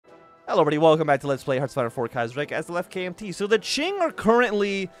Hello everybody, welcome back to Let's Play Hearts of Iron 4 Kaiserreich as the left KMT. So the Qing are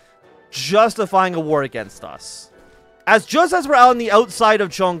currently justifying a war against us. Just as we're out on the outside of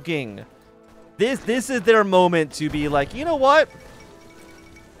Chongqing, this is their moment to be like, you know what?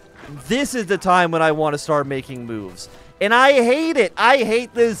 This is the time when I want to start making moves. And I hate it. I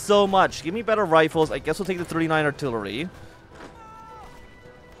hate this so much. Give me better rifles. I guess we'll take the 39 artillery.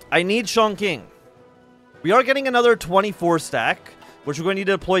 I need Chongqing. We are getting another 24 stack, which we're going to need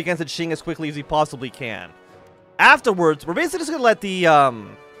to deploy against the Qing as quickly as we possibly can. Afterwards, we're basically just going to let the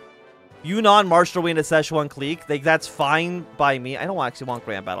Yunnan march their way into Sichuan Clique. That's fine by me. I don't actually want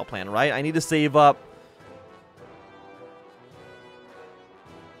Grand Battle Plan, right? I need to save up.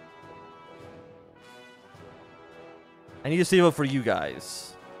 I need to save up for you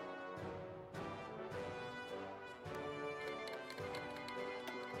guys.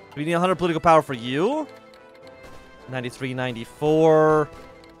 We need 100 political power for you. 93, 94.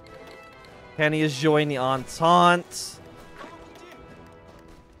 Kenny is joining the Entente.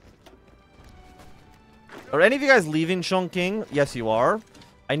 Are any of you guys leaving Chongqing? Yes, you are.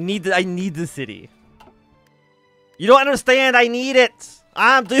 I need the city. You don't understand. I need it.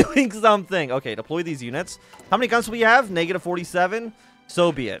 I'm doing something. Okay, deploy these units. How many guns do we have? Negative 47.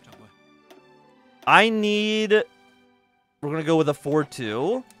 So be it. I need... We're going to go with a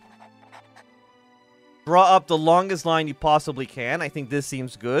 4-2. Draw up the longest line you possibly can. I think this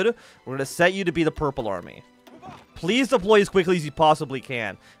seems good. We're going to set you to be the Purple Army. Please deploy as quickly as you possibly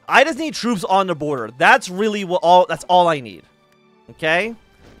can. I just need troops on the border. That's really that's all I need. Okay?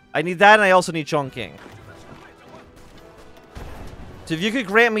 I need that, and I also need Chongqing. So if you could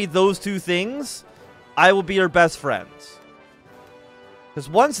grant me those two things, I will be your best friends. Because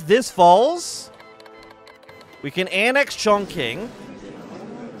once this falls, we can annex Chongqing.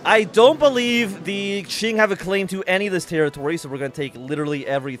 I don't believe the Qing have a claim to any of this territory, so we're going to take literally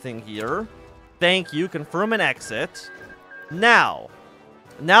everything here. Thank you. Confirm and exit. Now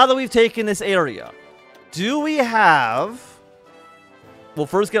that we've taken this area, do we have... We'll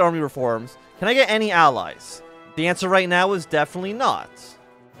first get army reforms. Can I get any allies? The answer right now is definitely not.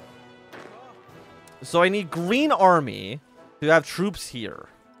 So I need Green Army to have troops here.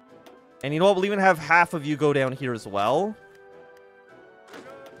 And you know what? We'll even have half of you go down here as well.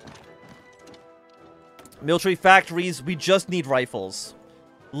 Military factories, we just need rifles.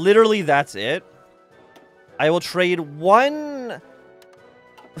 Literally, that's it. I will trade one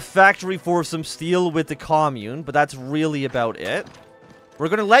factory for some steel with the commune, but that's really about it. We're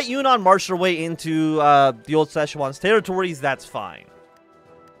going to let Yunnan march their way into the old Sichuan's territories. That's fine.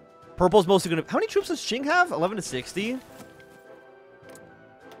 Purple's mostly going to... How many troops does Qing have? 11 to 60?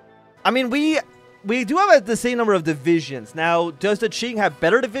 I mean, we do have the same number of divisions. Now, does the Qing have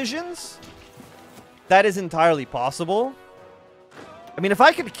better divisions? That is entirely possible. I mean, if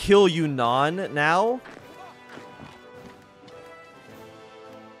I could kill Yunnan now,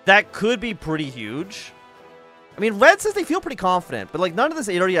 that could be pretty huge. I mean, Red says they feel pretty confident, but like none of this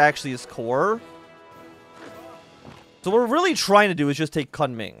area actually is core. So what we're really trying to do is just take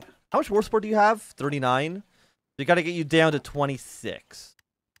Kunming. How much war support do you have? 39. We got to get you down to 26.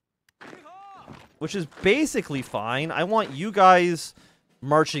 Which is basically fine. I want you guys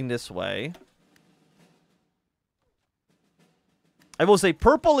marching this way. I will say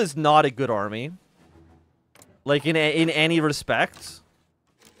Purple is not a good army. Like in any respect.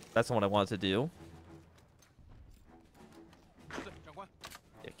 That's not what I wanted to do.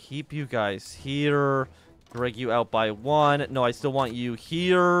 Yeah, keep you guys here. Drag you out by one. No, I still want you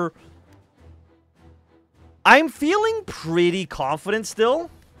here. I'm feeling pretty confident still.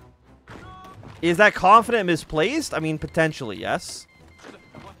 Is that confident misplaced? I mean, potentially, yes.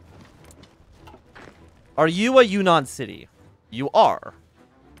 Are you a Yunnan city? You are.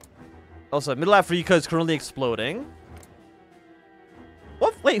 Also, Middle Africa is currently exploding.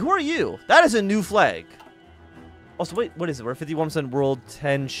 What? Wait, who are you? That is a new flag. Also, wait, what is it? We're at 51% world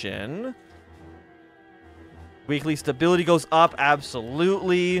tension. Weekly stability goes up,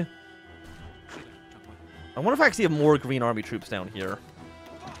 absolutely. I wonder if I actually have more Green Army troops down here.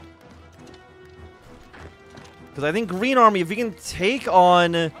 Because I think Green Army, if we can take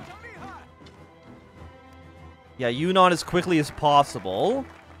on... Yeah, Yunnan as quickly as possible.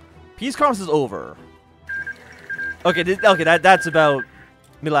 Peace conference is over. Okay, that's about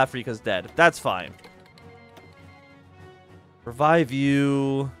Middle Africa's dead. That's fine. Revive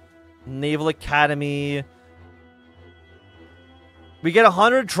you. Naval Academy. We get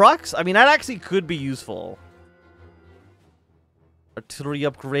 100 trucks? I mean, that actually could be useful. Artillery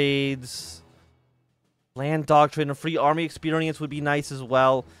upgrades. Land doctrine and free army experience would be nice as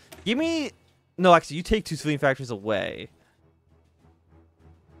well. Give me... No, actually, you take 2 civilian factories away.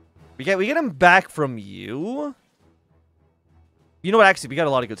 We get him back from you. You know what? Actually, we got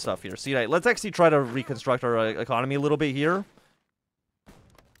a lot of good stuff here. See, let's actually try to reconstruct our economy a little bit here.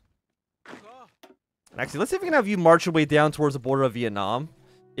 Actually, let's see if we can have you march your way down towards the border of Vietnam.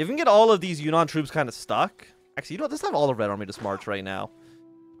 If we can get all of these Yunnan troops kind of stuck. Actually, you know what? Let's have all the Red Army just march right now.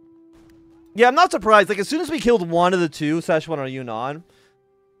 Yeah, I'm not surprised. Like, as soon as we killed one of the two, Szechuan or Yunnan,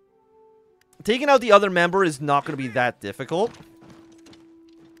 taking out the other member is not going to be that difficult.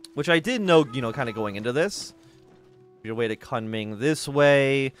 Which I did know, you know, kind of going into this. Your way to Kunming this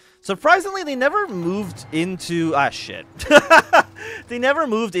way. Surprisingly, they never moved into... Ah, shit. They never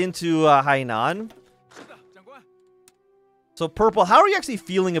moved into Hainan. So, Purple, how are you actually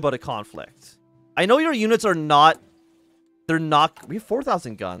feeling about a conflict? I know your units are not... They're not... We have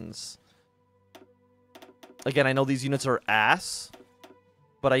 4,000 guns. Again, I know these units are ass.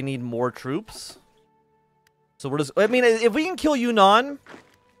 But I need more troops. So we're just... I mean, if we can kill Yunnan...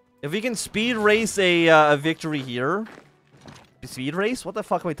 If we can speed race a victory here... Speed race? What the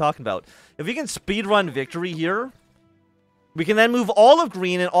fuck am I talking about? If we can speed run victory here... We can then move all of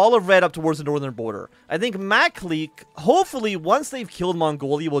green and all of red up towards the northern border. I think Maklik, hopefully, once they've killed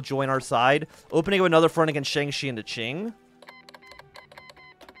Mongolia, will join our side, opening up another front against Shangxi and the Qing.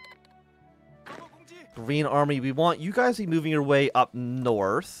 Green Army, we want you guys to be moving your way up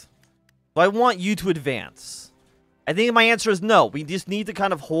north. But I want you to advance. I think my answer is no. We just need to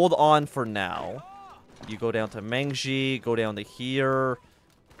kind of hold on for now. You go down to Mengji, go down to here.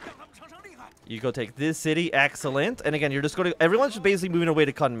 You go take this city. Excellent. And again, you're just going to... Everyone's just basically moving away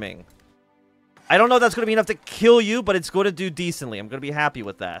to Kunming. I don't know if that's going to be enough to kill you, but it's going to do decently. I'm going to be happy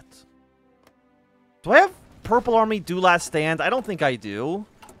with that. Do I have Purple Army do last stand? I don't think I do.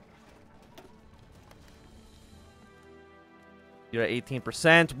 You're at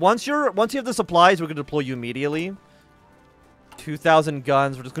 18%. Once you have the supplies, we're going to deploy you immediately. 2,000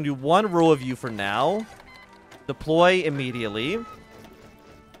 guns. We're just going to do one row of you for now. Deploy immediately.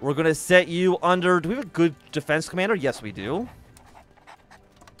 We're going to set you under... Do we have a good defense commander? Yes, we do.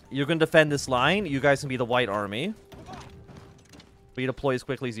 You're going to defend this line. You guys can be the White Army. Redeploy as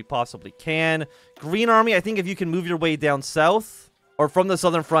quickly as you possibly can. Green Army, I think if you can move your way down south, or from the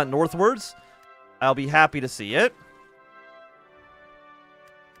southern front northwards, I'll be happy to see it.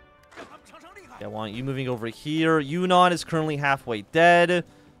 I want you moving over here. Yunnan is currently halfway dead.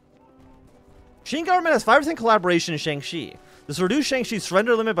 Qing government has 5% collaboration in Shangxi. This will reduce Shangxi's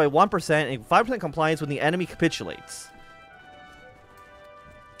surrender limit by 1% and 5% compliance when the enemy capitulates.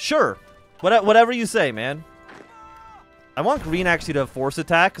 Sure. Whatever you say, man. I want green actually to have force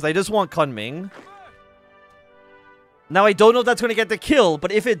attack, because I just want Kunming. Now, I don't know if that's going to get the kill,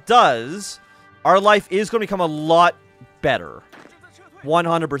 but if it does, our life is going to become a lot better.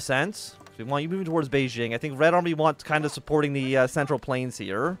 100%. So we want you moving towards Beijing. I think Red Army wants kind of supporting the Central Plains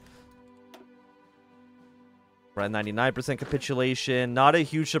here. We're at 99% capitulation. Not a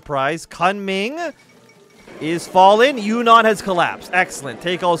huge surprise. Kunming is fallen. Yunnan has collapsed. Excellent.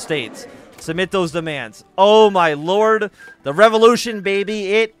 Take all states. Submit those demands. Oh my lord. The revolution,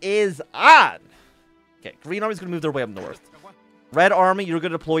 baby. It is on. Okay. Green Army's going to move their way up north. Red Army, you're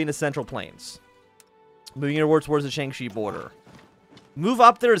going to deploy into Central Plains. Moving your way towards the Shangxi border. Move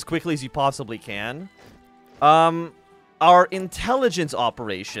up there as quickly as you possibly can. Our intelligence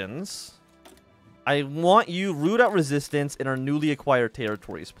operations... I want you root out resistance in our newly acquired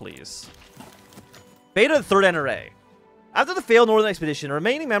territories, please. Beta of the 3rd NRA. After the failed Northern Expedition, the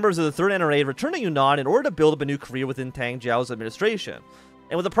remaining members of the 3rd NRA returned to Yunnan in order to build up a new career within Tang Jiao's administration.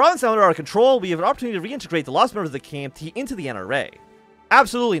 And with the province under our control, we have an opportunity to reintegrate the lost members of the KMT into the NRA.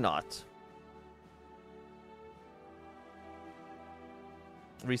 Absolutely not.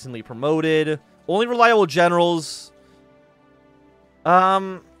 Recently promoted. Only reliable generals.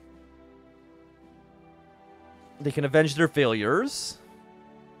 They can avenge their failures.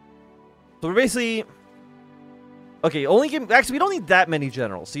 So we're basically... Okay, only get... Actually, we don't need that many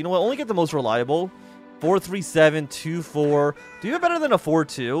generals. So you know what? Only get the most reliable. 437, 24. Do you have better than a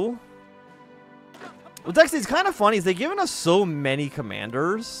 4-2? What's actually it's kind of funny is they've given us so many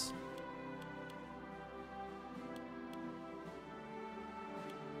commanders.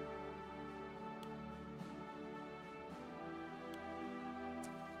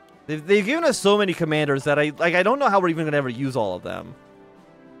 They've given us so many commanders that I don't know how we're even going to ever use all of them.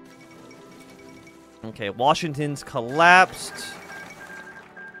 Okay, Washington's collapsed.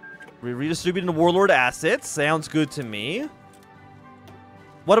 We're redistributing the warlord assets. Sounds good to me.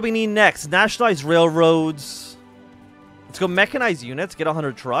 What do we need next? Nationalize railroads. Let's go mechanize units. Get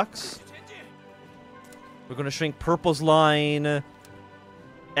 100 trucks. We're going to shrink Purple's line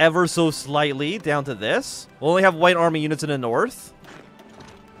ever so slightly down to this. We'll only have White Army units in the north.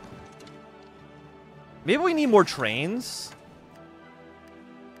 Maybe we need more trains.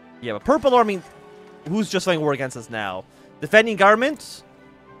 Yeah, but Purple Army... Who's just fighting war against us now? Defending government?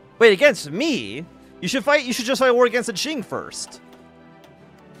 Wait, against me? You should just fight war against the Qing first.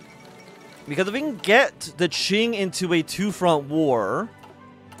 Because if we can get the Qing into a two-front war,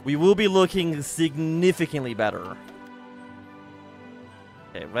 we will be looking significantly better.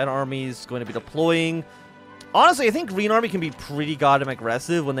 Okay, Red Army's going to be deploying. Honestly, I think Green Army can be pretty goddamn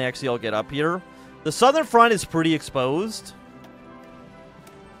aggressive when they actually all get up here. The southern front is pretty exposed.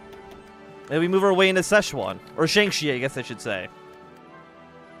 And we move our way into Szechuan. Or Shaanxi, I guess I should say.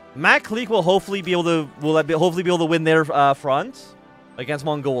 Mac Clique will hopefully be able to win their front against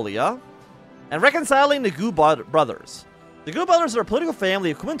Mongolia. And reconciling the Gu brothers. The Gu brothers are a political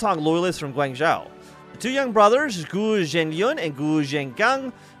family of Kuomintang loyalists from Guangzhou. The two young brothers, Gu Zhengyun and Gu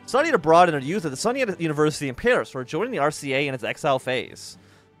Zhengang, studied abroad in their youth at the Sun Yat University in Paris before joining the RCA in its exile phase.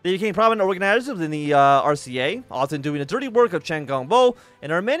 They became prominent organizers within the RCA, often doing the dirty work of Chen Gongbo,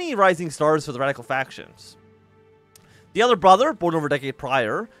 and are many rising stars for the radical factions. The other brother, born over a decade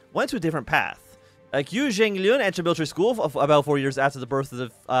prior, went to a different path. Gu Zhengyun entered military school about 4 years after the birth of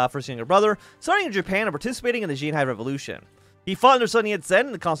the first younger brother, starting in Japan and participating in the Jinhai Revolution. He fought under Sun Yat-sen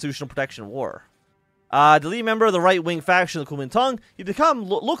in the Constitutional Protection War. The lead member of the right-wing faction of Kuomintang, he became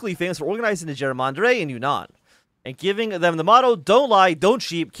locally famous for organizing the Gerrymandre in Yunnan, and giving them the motto, don't lie, don't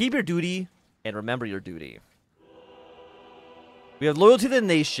cheat, keep your duty, and remember your duty. We have loyalty to the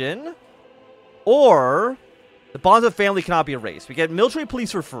nation, or the bonds of family cannot be erased. We get military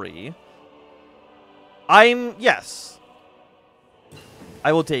police for free. Yes.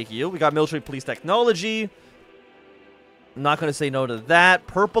 I will take you. We got military police technology. I'm not going to say no to that.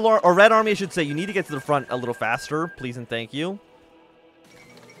 Or Red Army, I should say, you need to get to the front a little faster. Please and thank you.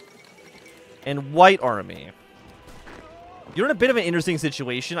 And White Army. You're in a bit of an interesting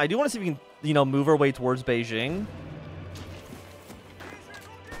situation. I do want to see if we can, move our way towards Beijing.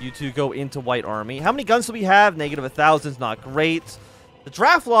 You two go into White Army. How many guns do we have? -1,000 is not great. The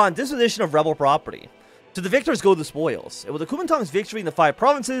draft law and disposition of rebel property. To the victors go the spoils. And with the Kuomintang's victory in the 5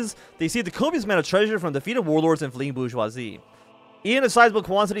 provinces, they see the copious amount of treasure from defeated warlords and fleeing bourgeoisie. Even if sizable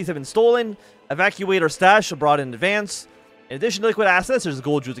quantities have been stolen, evacuate or stash abroad in advance. In addition to liquid assets, there's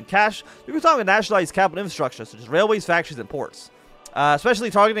gold, jewels, and cash. The Kuomintang have nationalized capital infrastructure, such as railways, factories, and ports. Especially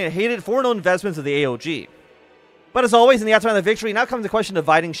targeting hated foreign-owned investments of the AOG. But as always, in the aftermath of victory, now comes the question of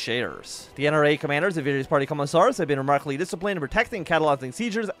dividing shares. The NRA commanders and various party commissars have been remarkably disciplined in protecting and cataloging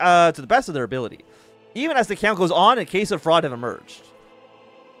seizures to the best of their ability. Even as the count goes on, a case of fraud have emerged.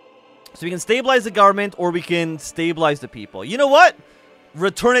 So we can stabilize the government, or we can stabilize the people. You know what?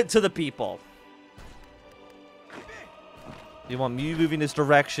 Return it to the people. You want me moving this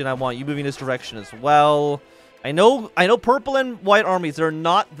direction? I want you moving this direction as well. I know purple and white armies, they're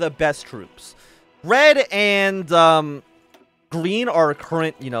not the best troops. Red and green are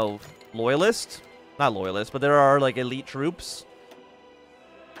current, loyalist. Not loyalist, but there are, like, elite troops.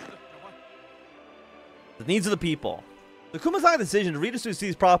 The needs of the people. The Kuomintang decision to redistribute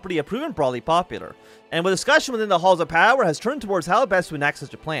these property have proven broadly popular, and with discussion within the halls of power has turned towards how best to enact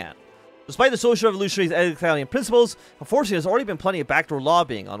such a plan. Despite the social revolutionaries' egalitarian principles, unfortunately there's already been plenty of backdoor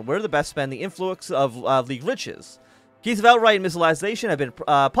lobbying on where to best spend the influx of League riches. Cases of outright miscegenation have been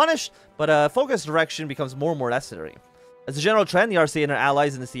punished, but a focused direction becomes more and more necessary. As a general trend, the RCA and their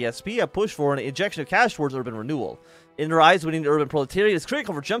allies in the CSP have pushed for an injection of cash towards urban renewal. In their eyes, winning the urban proletariat is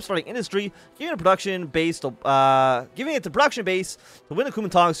critical for jump-starting industry, giving it the production base to win the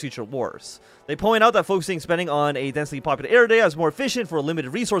Kuomintang's future wars. They point out that focusing spending on a densely populated area is more efficient for a limited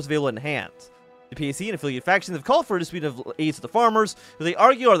resource available in hand. The PAC and affiliated factions have called for a dispute of aids to the farmers, who they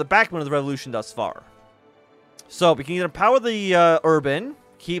argue are the backbone of the revolution thus far. So we can either empower the urban,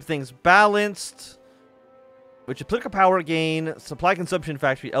 keep things balanced, which is political power gain, supply consumption,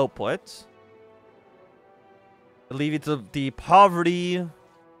 factory output. Alleviate the poverty,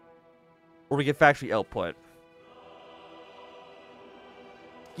 or we get factory output.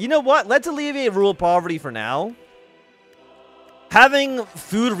 You know what? Let's alleviate rural poverty for now. Having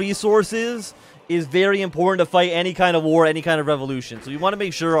food resources is very important to fight any kind of war, any kind of revolution. So we want to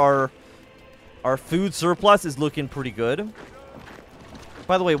make sure our food surplus is looking pretty good.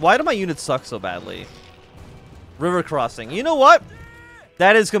 By the way, why do my units suck so badly? River crossing. You know what?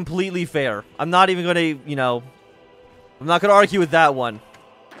 That is completely fair. I'm not even going to, I'm not going to argue with that one.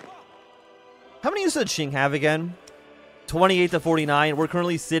 How many units did Qing have again? 28 to 49. We're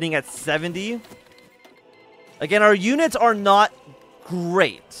currently sitting at 70. Again, our units are not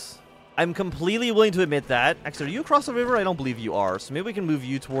great. I'm completely willing to admit that. Actually, are you across the river? I don't believe you are. So maybe we can move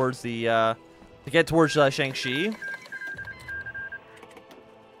you towards the, to get towards Shaanxi.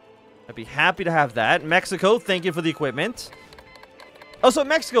 I'd be happy to have that. Mexico, thank you for the equipment. Also,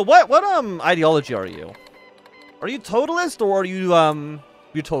 Mexico, what ideology are you? Are you totalist or are you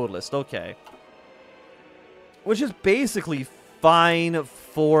you're totalist? Okay. Which is basically fine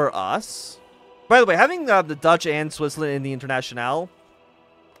for us. By the way, having the Dutch and Switzerland in the Internationale,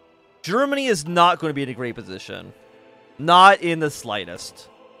 Germany is not going to be in a great position. Not in the slightest.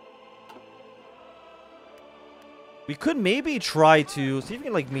 We could maybe try to see if we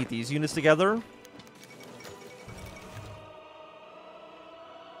can like meet these units together.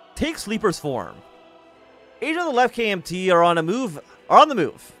 Take Sleeper's form. Agents of the left KMT are on the move.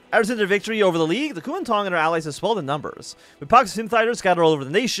 Ever since their victory over the League, the Kuomintang and their allies have swelled in numbers. With pockets of sympathizers scattered all over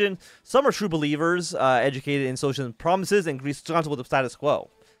the nation, some are true believers, educated in socialist promises and responsible with the status quo.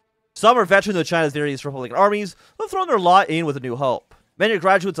 Some are veterans of China's various Republican armies who have thrown their lot in with a new hope. Many are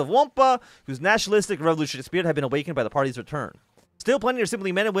graduates of Wampa, whose nationalistic revolutionary spirit have been awakened by the party's return. Still, plenty are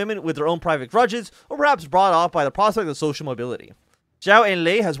simply men and women with their own private grudges, or perhaps brought off by the prospect of social mobility. Zhao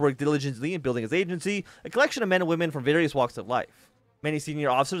Enlei has worked diligently in building his agency, a collection of men and women from various walks of life. Many senior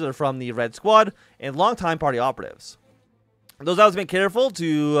officers are from the Red Squad and longtime party operatives. Those have been careful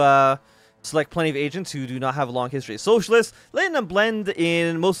to select plenty of agents who do not have a long history as socialists, letting them blend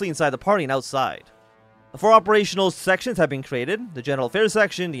in mostly inside the party and outside. The 4 operational sections have been created: the General Affairs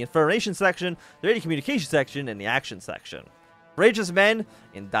section, the Information section, the Radio Communication section, and the Action section. Courageous men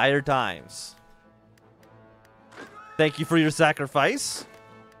in dire times. Thank you for your sacrifice.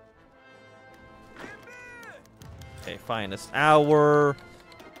 Okay, finest hour.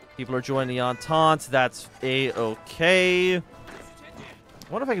 People are joining the Entente. That's a-okay. I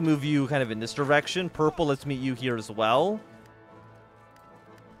wonder if I can move you kind of in this direction. Purple, let's meet you here as well.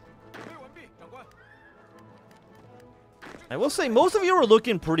 I will say, most of you are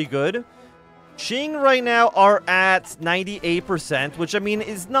looking pretty good. Qing right now are at 98%, which, I mean,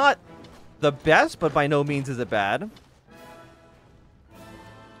 is not the best, but by no means is it bad.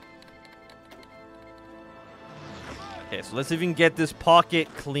 Okay, so let's see if we can get this pocket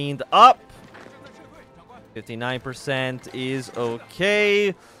cleaned up. 59% is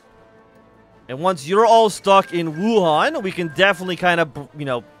okay. And once you're all stuck in Wuhan, we can definitely kind of, you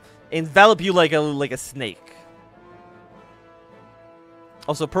know, envelop you like a snake.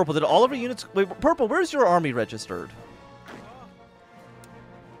 Also, Purple, did all of our units... Wait, Purple, where's your army registered?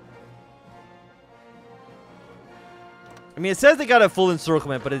 I mean, it says they got a full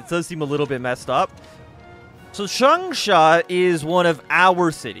encirclement, but it does seem a little bit messed up. So, Changsha is one of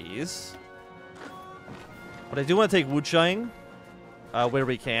our cities. But I do want to take Wuchang where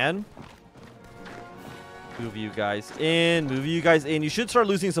we can. Move you guys in. Move you guys in. You should start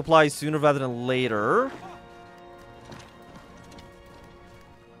losing supplies sooner rather than later.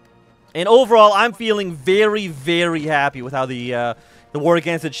 And overall, I'm feeling very, very happy with how the war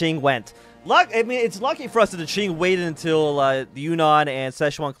against the Qing went. I mean, it's lucky for us that the Qing waited until the Yunnan and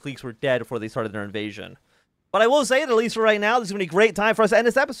Sichuan cliques were dead before they started their invasion. But I will say that at least for right now, this is going to be a great time for us to end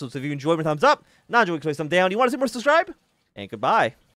this episode. So if you enjoyed, thumbs up. Not enjoying, thumb down. You want to see more, subscribe? And goodbye.